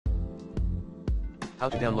How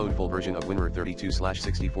to download full version of WinRAR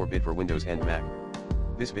 32/64-bit for Windows and Mac.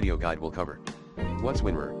 This video guide will cover: what's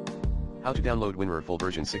WinRAR? How to download WinRAR full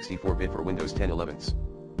version 64-bit for Windows 10/11s.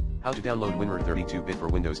 How to download WinRAR 32-bit for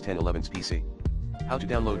Windows 10/11's PC. How to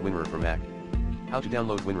download WinRAR for Mac. How to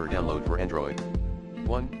download WinRAR download for Android.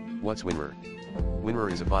 1. What's WinRAR?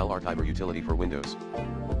 WinRAR is a file archiver utility for Windows.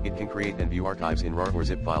 It can create and view archives in RAR or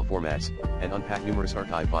zip file formats, and unpack numerous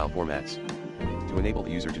archive file formats. To enable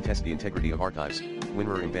the user to test the integrity of archives,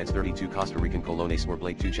 WinRAR embeds 32 Costa Rican colones or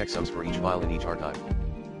Blake 2 checksums for each file in each archive.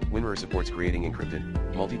 WinRAR supports creating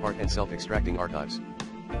encrypted, multi-part and self-extracting archives.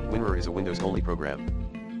 WinRAR is a Windows-only program.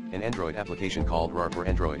 An Android application called RAR for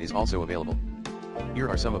Android is also available. Here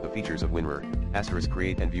are some of the features of WinRAR: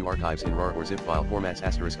 create and view archives in RAR or zip file formats,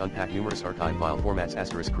 unpack numerous archive file formats,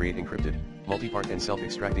 create encrypted, multi-part and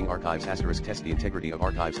self-extracting archives, test the integrity of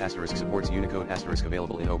archives, supports Unicode,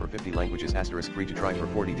 available in over 50 languages, free to try for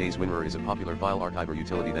 40 days. WinRAR is a popular file archiver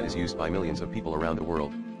utility that is used by millions of people around the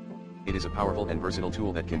world. It is a powerful and versatile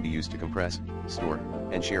tool that can be used to compress, store,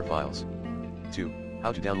 and share files. 2.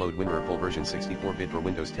 How to download WinRAR full version 64-bit for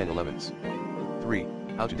Windows 10/11s. 3.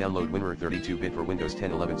 How to download WinRAR 32-bit for Windows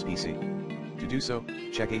 10/11's PC. To do so,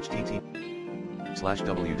 check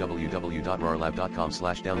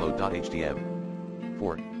http://www.rarlab.com/download.htm.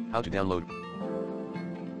 4. How to download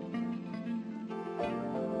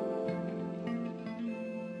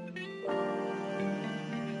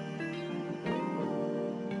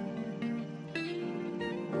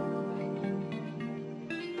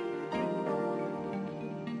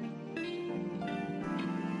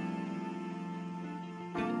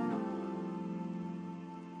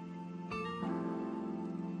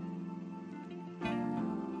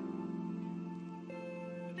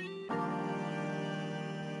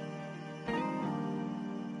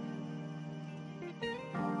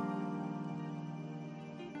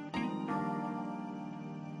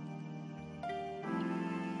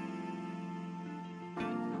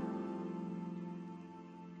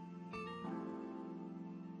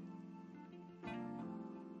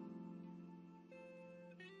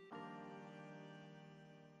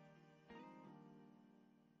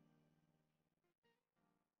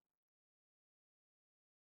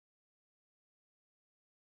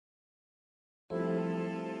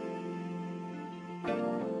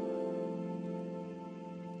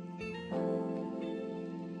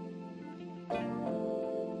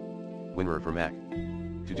WinRAR for Mac.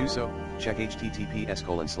 To do so, check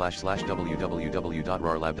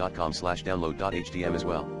https://www.rarlab.com/download.htm as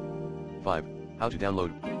well. 5. How to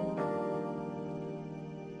download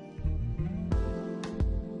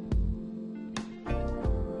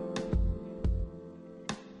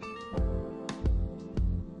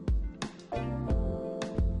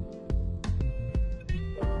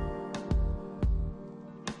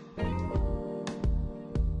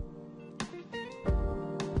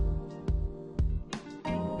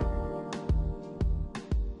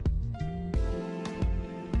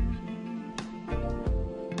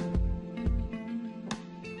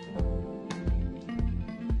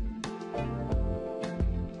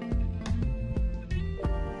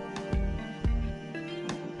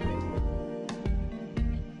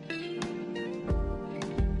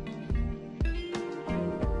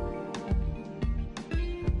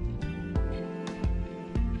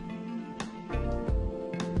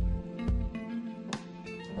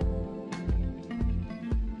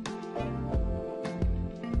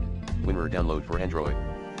WinRAR download for Android.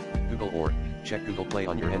 Google or check Google Play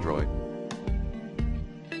on your Android.